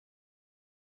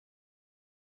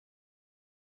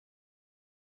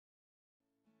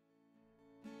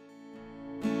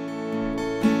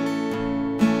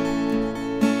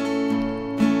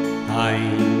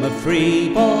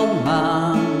freeborn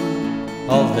man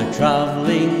of the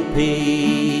travelling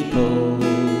people.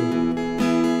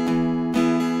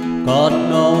 Got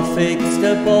no fixed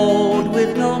abode,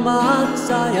 with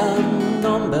nomads I am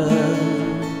numbered.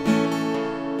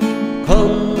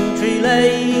 Country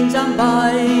lanes and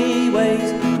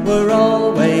byways were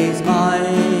always my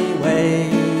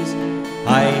ways.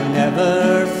 I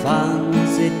never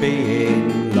fancied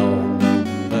being lumbered.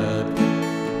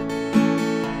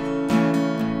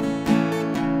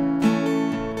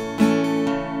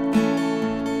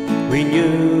 We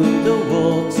knew the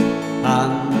woods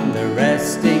and the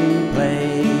resting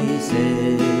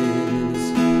places,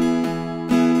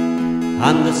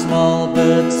 and the small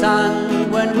birds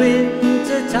sang when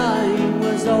winter time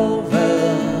was over.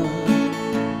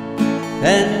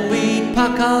 Then we'd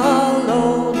pack our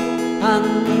load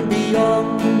and be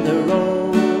on the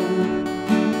road.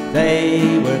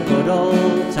 They were good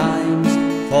old times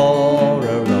for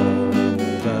a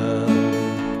rover.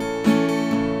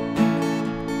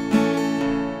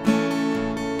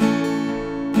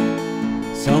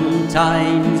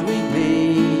 Sometimes we'd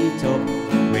meet up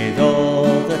with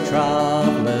all the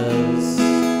travellers,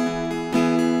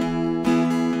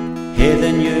 hear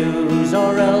the news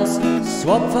or else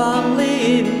swap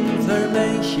family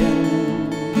information.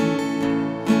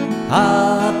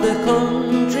 At the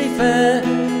country fair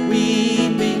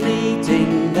we'd be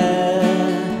meeting there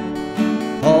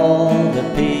all the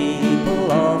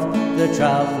people of the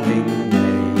travelling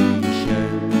nation.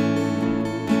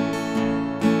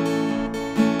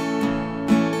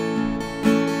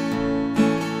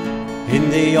 In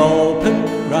the open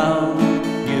ground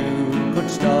you could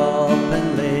stop and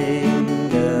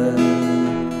linger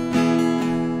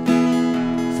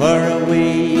for a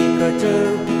week or two,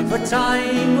 for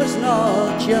time was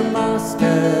not your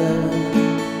master.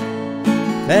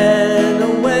 Then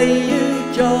away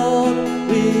you jog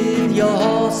with your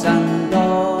horse and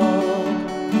dog,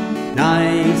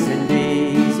 nice and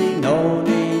easy, no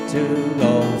need to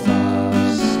go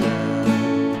faster.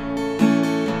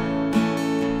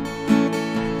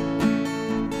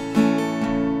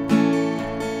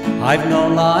 I've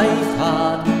known life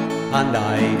hard and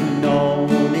I've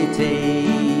known it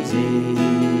easy,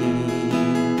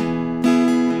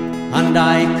 and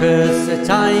I curse the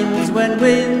times when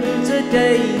winter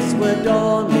days were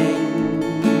dawning.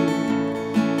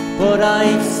 But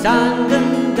I've sang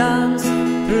and danced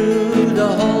through the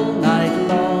whole night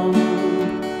long,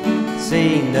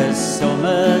 seeing the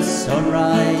summer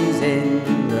sunrise in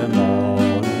the morning.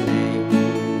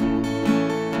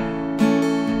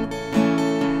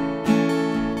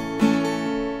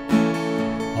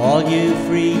 All you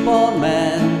freeborn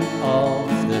men of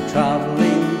the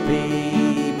travelling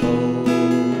people,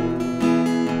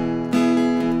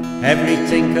 every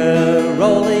tinker,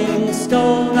 rolling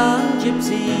stone and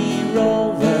gypsy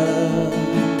rover,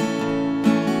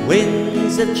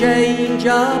 winds of change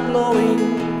are blowing